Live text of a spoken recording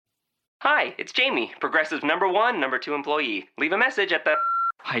Hi, it's Jamie, Progressive's number 1, number 2 employee. Leave a message at the...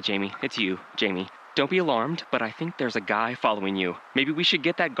 Hi, Jamie. It's you, Jamie. Don't be alarmed, but I think there's a guy following you. Maybe we should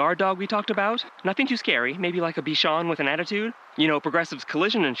get that guard dog we talked about? Nothing too scary. Maybe like a Bichon with an attitude? You know, Progressive's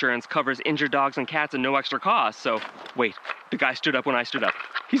collision insurance covers injured dogs and cats at no extra cost, so... Wait, the guy stood up when I stood up.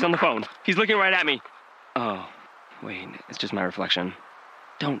 He's on the phone. He's looking right at me. Oh, wait, it's just my reflection.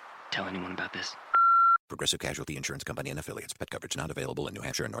 Don't tell anyone about this. Progressive Casualty Insurance Company and Affiliates. Pet coverage not available in New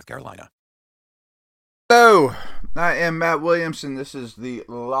Hampshire and North Carolina. Hello, I am Matt Williamson. This is the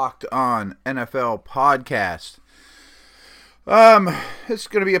Locked On NFL podcast. It's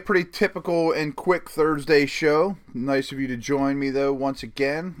going to be a pretty typical and quick Thursday show. Nice of you to join me, though, once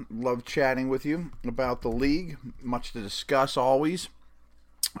again. Love chatting with you about the league. Much to discuss, always.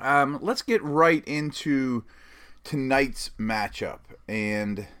 Let's get right into tonight's matchup.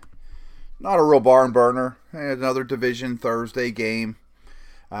 And not a real barn burner. Another division Thursday game.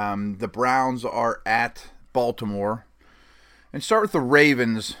 The Browns are at Baltimore. And start with the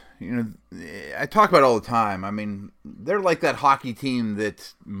Ravens. You know, I talk about it all the time. I mean, they're like that hockey team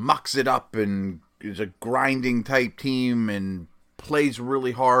that mucks it up and is a grinding type team and plays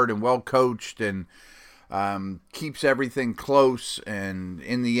really hard and well coached and keeps everything close. And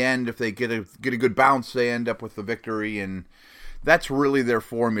in the end, if they get a good bounce, they end up with the victory. And that's really their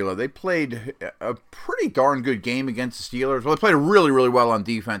formula. They played a pretty darn good game against the Steelers. Well, they played really, really well on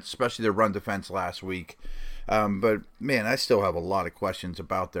defense, especially their run defense last week. But, man, I still have a lot of questions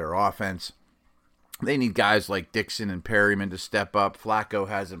about their offense. They need guys like Dixon and Perryman to step up. Flacco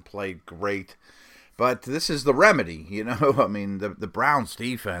hasn't played great. But this is the remedy, you know. I mean, the Browns'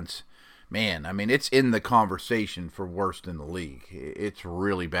 defense, man, I mean, it's in the conversation for worst in the league. It's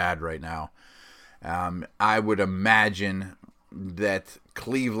really bad right now. I would imagine that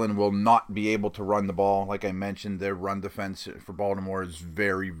Cleveland will not be able to run the ball. Like I mentioned, their run defense for Baltimore is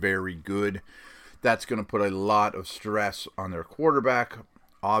very, very good. That's going to put a lot of stress on their quarterback,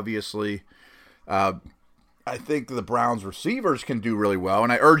 obviously. I think the Browns receivers can do really well.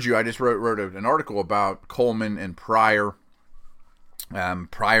 And I urge you, I just wrote an article about Coleman and Pryor.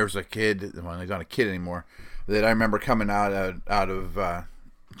 Pryor's a kid, well, he's not a kid anymore, that I remember coming out of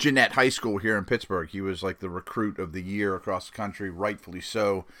Jeanette High School here in Pittsburgh. He was like the recruit of the year across the country, rightfully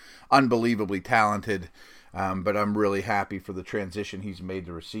so. Unbelievably talented, but I'm really happy for the transition he's made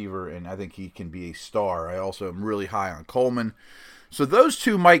to receiver, and I think he can be a star. I also am really high on Coleman. So those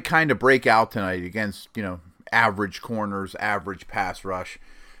two might kind of break out tonight against, you know, average corners, average pass rush.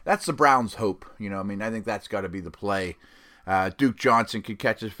 That's the Browns' hope. You know, I mean, I think that's got to be the play. Duke Johnson could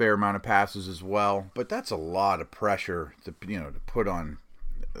catch a fair amount of passes as well, but that's a lot of pressure to put on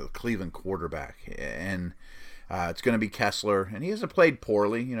Cleveland quarterback, and it's going to be Kessler, and he hasn't played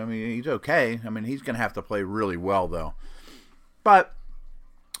poorly. You know, I mean, he's okay. I mean, he's going to have to play really well though. But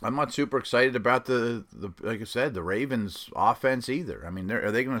I'm not super excited about the like I said, the Ravens offense either. I mean,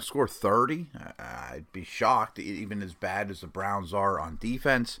 are they going to score 30? I'd be shocked, even as bad as the Browns are on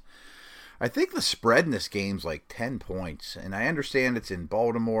defense. I think the spread in this game's like 10 points, and I understand it's in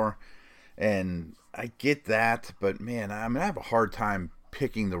Baltimore, and I get that, but man, I have a hard time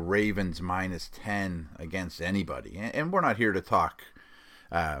picking the Ravens minus 10 against anybody. And we're not here to talk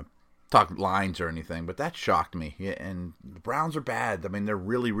lines or anything, but that shocked me. Yeah, and the Browns are bad. I mean, they're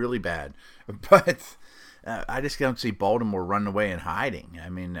really, really bad. But I just don't see Baltimore running away and hiding. I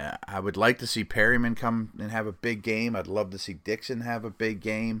mean, I would like to see Perryman come and have a big game. I'd love to see Dixon have a big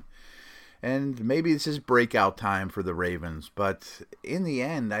game. And maybe this is breakout time for the Ravens. But in the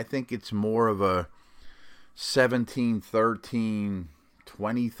end, I think it's more of a 17-13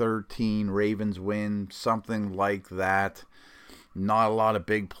 2013 Ravens win, something like that. Not a lot of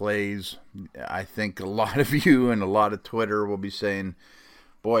big plays. I think a lot of you and a lot of Twitter will be saying,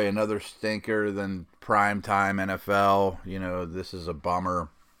 boy, another stinker than primetime NFL. You know, this is a bummer.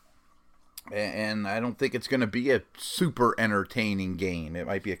 And I don't think it's going to be a super entertaining game. It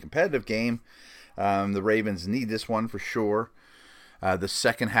might be a competitive game. The Ravens need this one for sure. The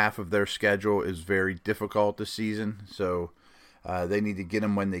second half of their schedule is very difficult this season, so they need to get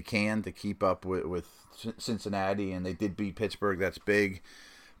them when they can to keep up with Cincinnati, and they did beat Pittsburgh. That's big.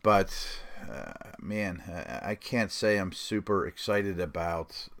 But, man, I can't say I'm super excited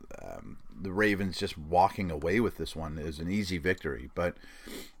about the Ravens just walking away with this one as an easy victory. But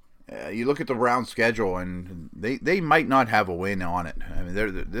you look at the Browns' schedule, and they might not have a win on it. I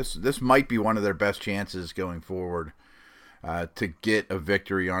mean, this might be one of their best chances going forward to get a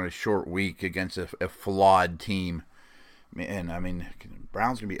victory on a short week against a flawed team. And I mean,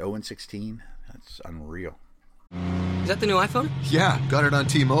 Browns gonna be 0-16. That's unreal. Is that the new iPhone? Yeah, got it on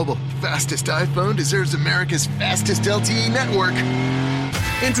T-Mobile. Fastest iPhone deserves America's fastest LTE network.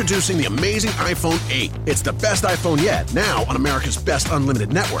 Introducing the amazing iPhone 8. It's the best iPhone yet, now on America's best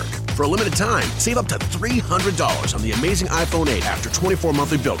unlimited network. For a limited time, save up to $300 on the amazing iPhone 8 after 24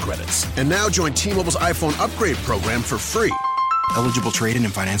 monthly bill credits. And now join T-Mobile's iPhone upgrade program for free. Eligible trade-in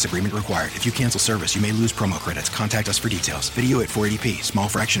and finance agreement required. If you cancel service, you may lose promo credits. Contact us for details. Video at 480p. Small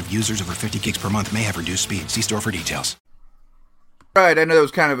fraction of users over 50 gigs per month may have reduced speed. See store for details. All right, I know that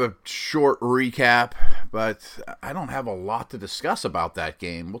was kind of a short recap, but I don't have a lot to discuss about that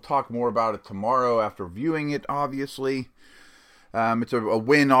game. We'll talk more about it tomorrow after viewing it, obviously. It's a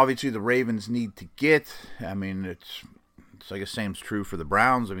win, obviously, the Ravens need to get. I mean, it's I guess same is true for the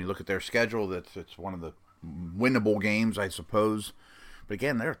Browns. I mean, look at their schedule. It's one of the winnable games, I suppose. But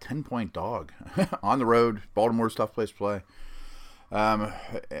again, they're a 10-point dog on the road. Baltimore's a tough place to play.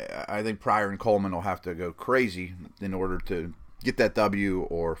 I think Pryor and Coleman will have to go crazy in order to get that W,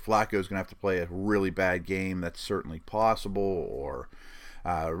 or Flacco's going to have to play a really bad game. That's certainly possible, or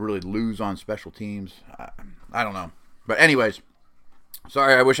really lose on special teams. I don't know. But anyways,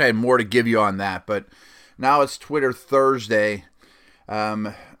 sorry, I wish I had more to give you on that. But now it's Twitter Thursday.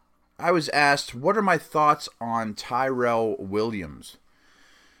 I was asked, what are my thoughts on Tyrell Williams?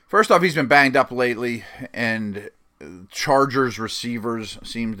 First off, he's been banged up lately, and Chargers receivers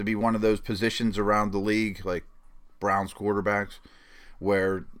seem to be one of those positions around the league, like Browns quarterbacks,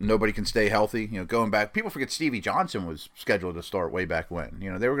 where nobody can stay healthy. You know, going back, people forget Stevie Johnson was scheduled to start way back when.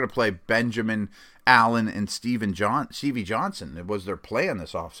 You know, they were going to play Benjamin Allen and Stevie Johnson. It was their plan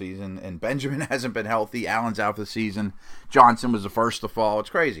this offseason, and Benjamin hasn't been healthy. Allen's out for the season. Johnson was the first to fall. It's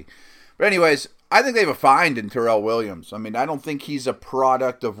crazy. But anyways, I think they have a find in Tyrell Williams. I mean, I don't think he's a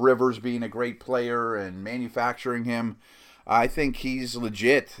product of Rivers being a great player and manufacturing him. I think he's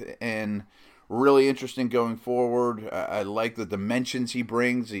legit and really interesting going forward. I like the dimensions he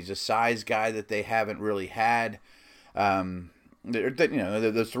brings. He's a size guy that they haven't really had. The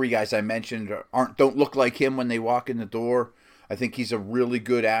three guys I mentioned don't look like him when they walk in the door. I think he's a really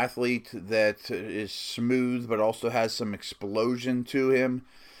good athlete that is smooth but also has some explosion to him.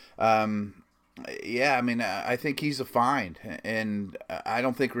 I think he's a find, and I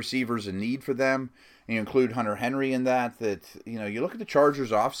don't think receivers a need for them. You include Hunter Henry in that, you look at the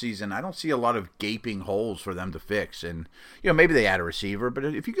Chargers offseason, I don't see a lot of gaping holes for them to fix. And, maybe they add a receiver, but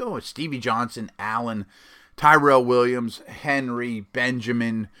if you go with Stevie Johnson, Allen, Tyrell Williams, Henry,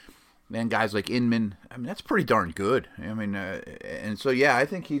 Benjamin, and guys like Inman, I mean, that's pretty darn good. I mean, I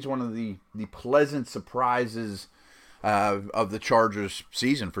think he's one of the pleasant surprises of the Chargers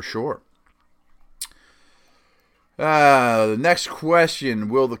season for sure. The next question,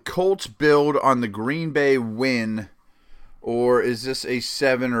 will the Colts build on the Green Bay win, or is this a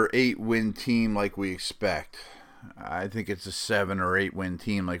 7 or 8 win team like we expect? I think it's a 7 or 8 win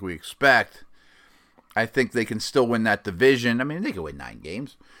team like we expect. I think they can still win that division. I mean, they can win 9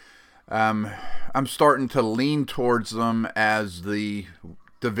 games. I'm starting to lean towards them as the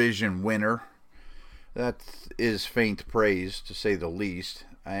division winner. That is faint praise, to say the least.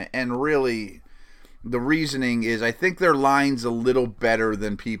 And really, the reasoning is I think their line's a little better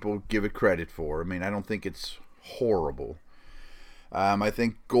than people give it credit for. I mean, I don't think it's horrible. I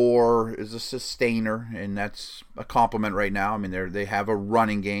think Gore is a sustainer, and that's a compliment right now. I mean, they have a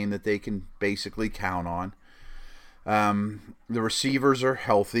running game that they can basically count on. The receivers are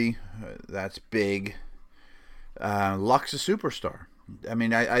healthy. That's big. Luck's a superstar. I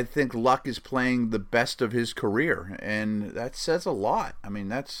mean, I think Luck is playing the best of his career, and that says a lot. I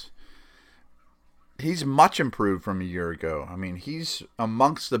mean, he's much improved from a year ago. I mean, he's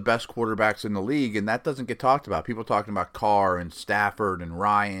amongst the best quarterbacks in the league, and that doesn't get talked about. People talking about Carr and Stafford and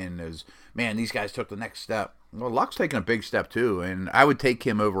Ryan as, man, these guys took the next step. Well, Luck's taking a big step too, and I would take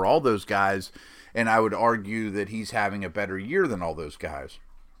him over all those guys, and I would argue that he's having a better year than all those guys.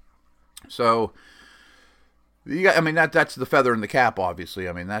 So, that's the feather in the cap, obviously.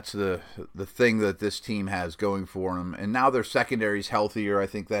 I mean, that's the thing that this team has going for them. And now their secondary's healthier. I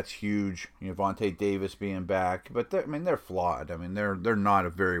think that's huge. Vontae Davis being back. But, they're flawed. I mean, they're not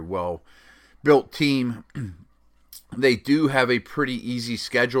a very well-built team. They do have a pretty easy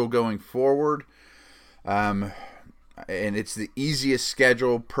schedule going forward. And it's the easiest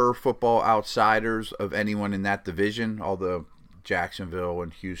schedule per Football Outsiders of anyone in that division, although Jacksonville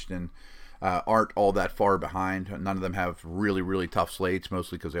and Houston aren't all that far behind. None of them have really, really tough slates,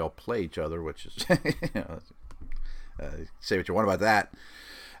 mostly because they all play each other, which is, say what you want about that.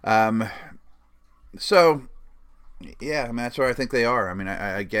 That's where I think they are. I mean,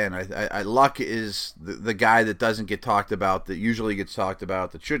 Luck is the guy that doesn't get talked about, that usually gets talked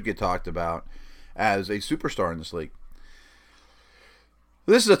about, that should get talked about as a superstar in this league.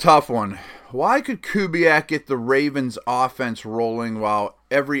 This is a tough one. Why could Kubiak get the Ravens offense rolling while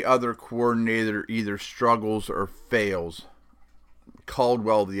every other coordinator either struggles or fails?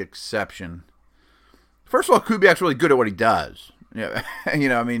 Caldwell the exception. First of all, Kubiak's really good at what he does. Yeah,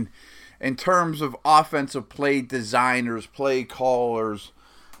 I mean, in terms of offensive play designers, play callers,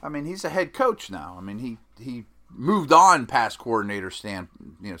 I mean, he's a head coach now. I mean, he moved on past coordinator standing,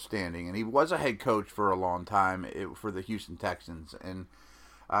 and he was a head coach for a long time for the Houston Texans, and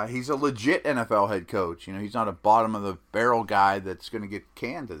he's a legit NFL head coach. He's not a bottom of the barrel guy that's going to get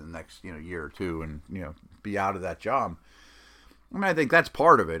canned in the next year or two and be out of that job. I mean, I think that's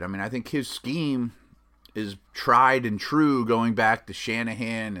part of it. I mean, I think his scheme is tried and true going back to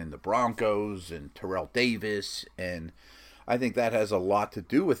Shanahan and the Broncos and Terrell Davis, and I think that has a lot to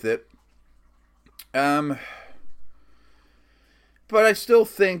do with it. But I still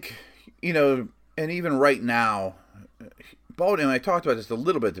think, and even right now, Baltimore, I talked about this a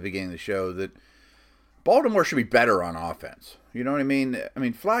little bit at the beginning of the show, that Baltimore should be better on offense. You know what I mean? I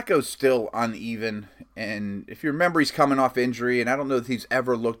mean, Flacco's still uneven, and if you remember, he's coming off injury, and I don't know if he's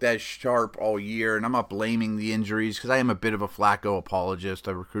ever looked as sharp all year, and I'm not blaming the injuries because I am a bit of a Flacco apologist.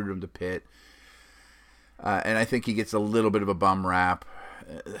 I recruited him to Pitt, and I think he gets a little bit of a bum rap.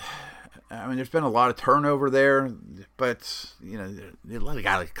 I mean, there's been a lot of turnover there, but, they let a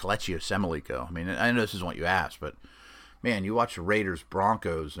guy like Kelechi Osemele go. I mean, I know this isn't what you asked, but, man, you watch the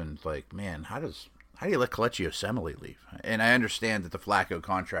Raiders-Broncos, and it's like, man, how do you let Kelechi Osemele leave? And I understand that the Flacco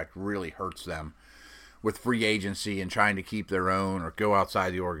contract really hurts them with free agency and trying to keep their own or go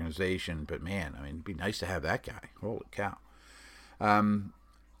outside the organization. But, man, I mean, it'd be nice to have that guy. Holy cow.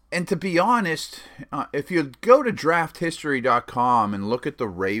 And to be honest, if you go to drafthistory.com and look at the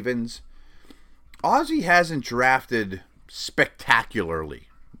Ravens, Ozzie hasn't drafted spectacularly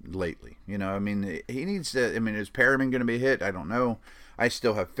lately. I mean, he needs to. I mean, is Perriman going to be a hit? I don't know. I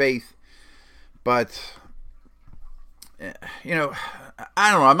still have faith. But, I don't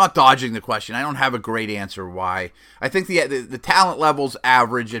know. I'm not dodging the question. I don't have a great answer why. I think the talent level's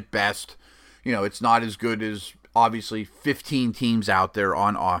average at best. It's not as good as, obviously, 15 teams out there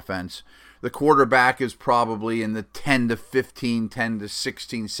on offense. The quarterback is probably in the 10 to 15, 10 to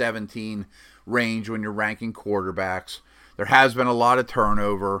 16, 17 range when you're ranking quarterbacks. There has been a lot of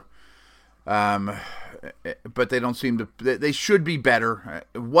turnover. But they don't seem to. They should be better.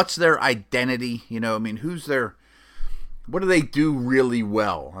 What's their identity? I mean, what do they do really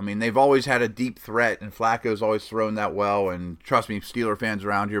well? I mean, they've always had a deep threat, and Flacco's always thrown that well. And trust me, Steeler fans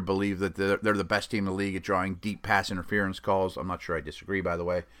around here believe that they're the best team in the league at drawing deep pass interference calls. I'm not sure I disagree, by the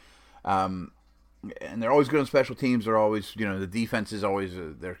way. And they're always good on special teams. They're always, the defense is always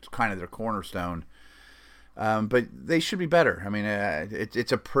they're kind of their cornerstone. But they should be better. I mean,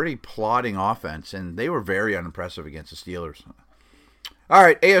 it's a pretty plodding offense, and they were very unimpressive against the Steelers. All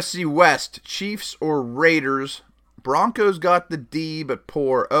right, AFC West, Chiefs or Raiders. Broncos got the D, but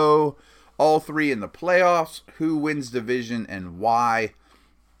poor O. All three in the playoffs. Who wins division and why?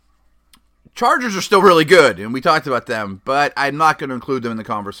 Chargers are still really good, and we talked about them, but I'm not going to include them in the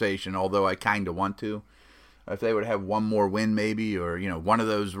conversation, although I kind of want to. If they would have one more win maybe, or, one of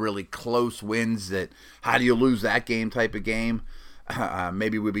those really close wins that, how do you lose that game type of game,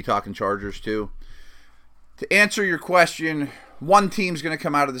 maybe we'd be talking Chargers too. To answer your question, one team's going to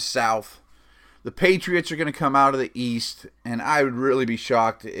come out of the South. The Patriots are going to come out of the East, and I would really be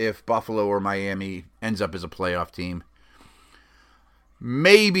shocked if Buffalo or Miami ends up as a playoff team.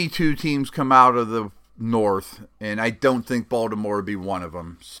 Maybe two teams come out of the North, and I don't think Baltimore would be one of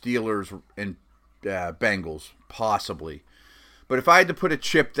them. Steelers and Bengals, possibly. But if I had to put a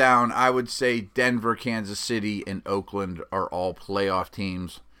chip down, I would say Denver, Kansas City, and Oakland are all playoff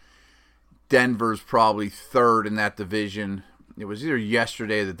teams. Denver's probably third in that division. It was either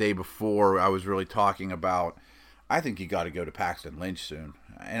yesterday or the day before I was really talking about, I think you got to go to Paxton Lynch soon.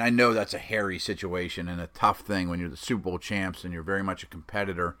 And I know that's a hairy situation and a tough thing when you're the Super Bowl champs and you're very much a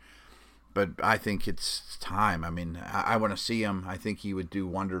competitor. But I think it's time. I mean, I want to see him. I think he would do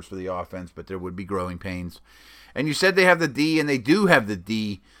wonders for the offense, but there would be growing pains. And you said they have the D, and they do have the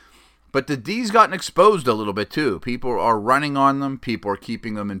D. But the D's gotten exposed a little bit too. People are running on them. People are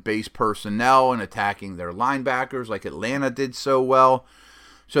keeping them in base personnel and attacking their linebackers like Atlanta did so well.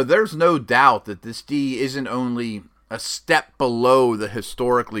 So there's no doubt that this D isn't only a step below the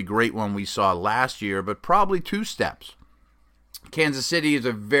historically great one we saw last year, but probably two steps. Kansas City is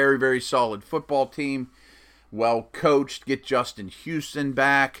a very, very solid football team. Well coached. Get Justin Houston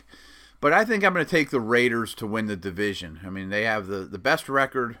back. But I think I'm going to take the Raiders to win the division. I mean, they have the best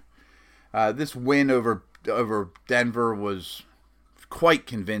record. This win over Denver was quite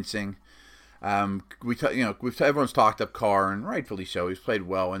convincing. Everyone's talked up Carr, and rightfully so. He's played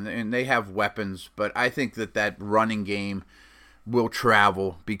well, and they have weapons. But I think that running game will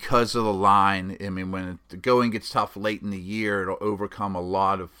travel because of the line. I mean, when the going gets tough late in the year, it'll overcome a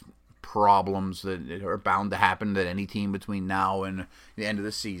lot of problems that are bound to happen to any team between now and the end of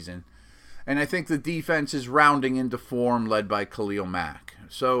the season. And I think the defense is rounding into form, led by Khalil Mack.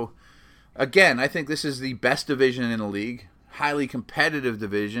 So, again, I think this is the best division in the league, highly competitive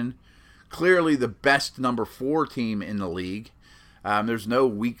division, clearly the best number 4 team in the league. There's no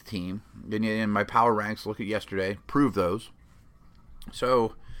weak team. In my power ranks, look at yesterday, prove those.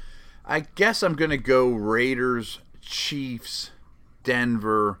 So, I guess I'm going to go Raiders, Chiefs,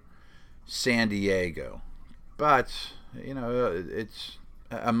 Denver, San Diego. But,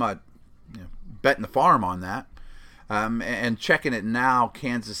 I'm not betting the farm on that. And checking it now,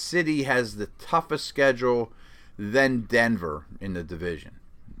 Kansas City has the toughest schedule, then Denver in the division.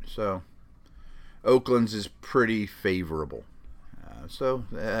 So, Oakland's is pretty favorable. So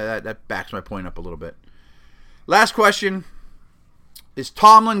that backs my point up a little bit. Last question. Is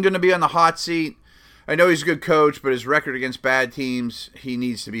Tomlin going to be on the hot seat? I know he's a good coach, but his record against bad teams, he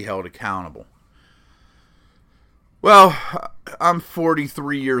needs to be held accountable. Well, I'm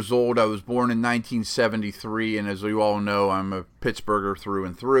 43 years old. I was born in 1973, and as you all know, I'm a Pittsburgher through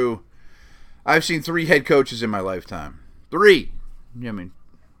and through. I've seen 3 head coaches in my lifetime. 3.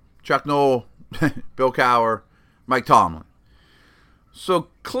 Chuck Noll, Bill Cowher, Mike Tomlin. So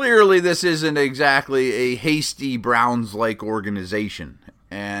clearly this isn't exactly a hasty Browns-like organization.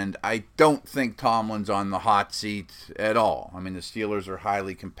 And I don't think Tomlin's on the hot seat at all. I mean, the Steelers are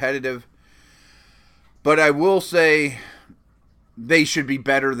highly competitive. But I will say they should be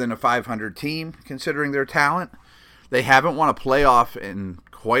better than a 500 team, considering their talent. They haven't won a playoff in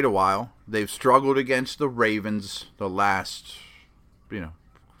quite a while. They've struggled against the Ravens the last,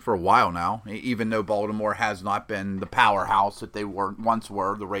 for a while now, even though Baltimore has not been the powerhouse that they once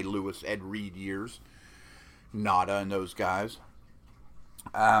were, the Ray Lewis, Ed Reed years, Nada and those guys.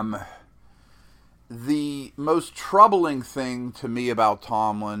 The most troubling thing to me about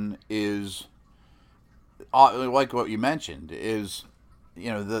Tomlin is, like what you mentioned, is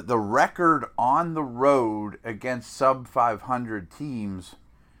the record on the road against sub 500 teams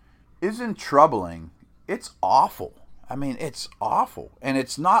isn't troubling. It's awful. I mean, it's awful. And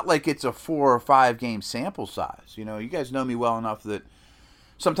it's not like it's a 4 or 5 game sample size. You guys know me well enough that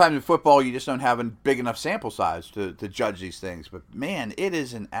sometimes in football you just don't have a big enough sample size to judge these things. But, man, it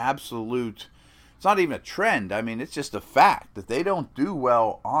is an absolute, it's not even a trend. I mean, it's just a fact that they don't do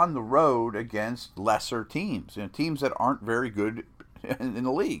well on the road against lesser teams. Teams that aren't very good in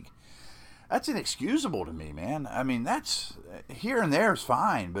the league. That's inexcusable to me, man. I mean, that's, here and there is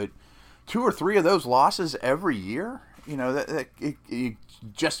fine, but 2 or 3 of those losses every year, you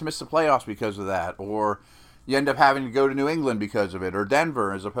just miss the playoffs because of that, or you end up having to go to New England because of it, or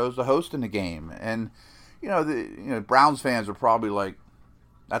Denver as opposed to hosting the game. And Browns fans are probably like,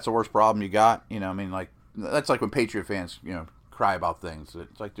 that's the worst problem you got. That's like when Patriot fans cry about things.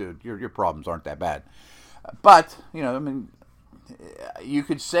 It's like, dude, your problems aren't that bad. But you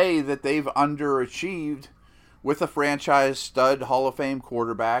could say that they've underachieved with a franchise stud Hall of Fame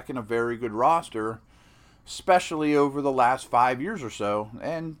quarterback and a very good roster, especially over the last 5 years or so.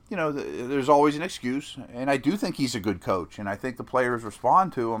 And, there's always an excuse. And I do think he's a good coach. And I think the players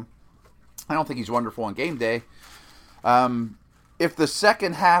respond to him. I don't think he's wonderful on game day. If the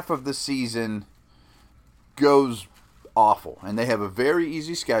second half of the season goes awful, and they have a very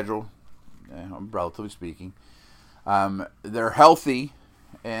easy schedule, relatively speaking, they're healthy,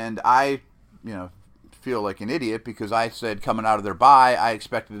 and I, feel like an idiot because I said coming out of their bye, I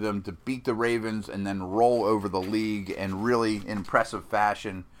expected them to beat the Ravens and then roll over the league in really impressive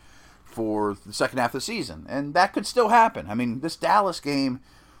fashion for the second half of the season. And that could still happen. I mean, this Dallas game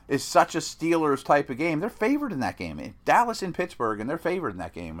is such a Steelers type of game. They're favored in that game. Dallas and Pittsburgh, and they're favored in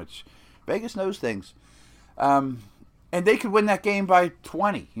that game, which Vegas knows things. And they could win that game by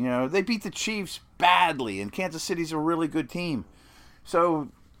 20. They beat the Chiefs badly, and Kansas City's a really good team. So,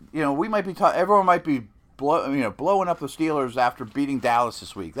 we might be everyone might be blowing up the Steelers after beating Dallas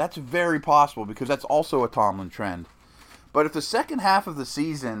this week. That's very possible because that's also a Tomlin trend. But if the second half of the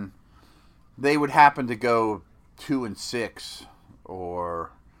season they would happen to go 2-6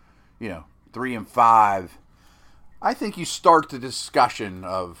 or 3-5, I think you start the discussion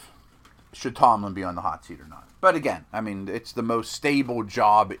of should Tomlin be on the hot seat or not. But again, I mean, it's the most stable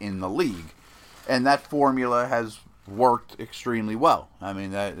job in the league, and that formula has worked extremely well. I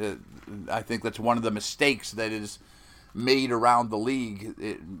mean, I think that's one of the mistakes that is made around the league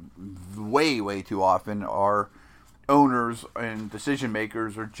way too often. Our owners and decision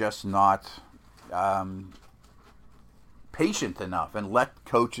makers are just not patient enough and let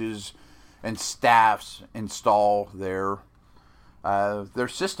coaches and staffs install their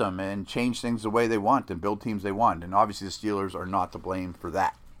system and change things the way they want and build teams they want. And obviously the Steelers are not to blame for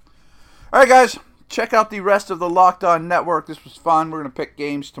that. All right, guys, check out the rest of the Locked On Network. This was fun. We're going to pick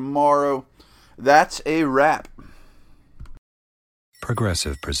games tomorrow. That's a wrap.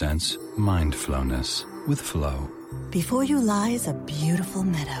 Progressive presents Mindfulness with Flow. Before you lies a beautiful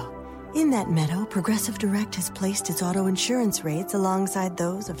meadow. In that meadow, Progressive Direct has placed its auto insurance rates alongside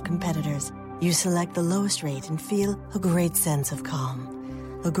those of competitors. You select the lowest rate and feel a great sense of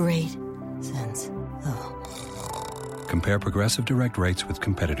calm. A great sense of... Compare Progressive Direct rates with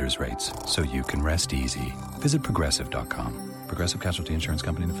competitors' rates so you can rest easy. Visit Progressive.com. Progressive Casualty Insurance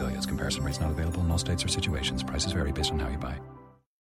Company and Affiliates. Comparison rates not available in all states or situations. Prices vary based on how you buy.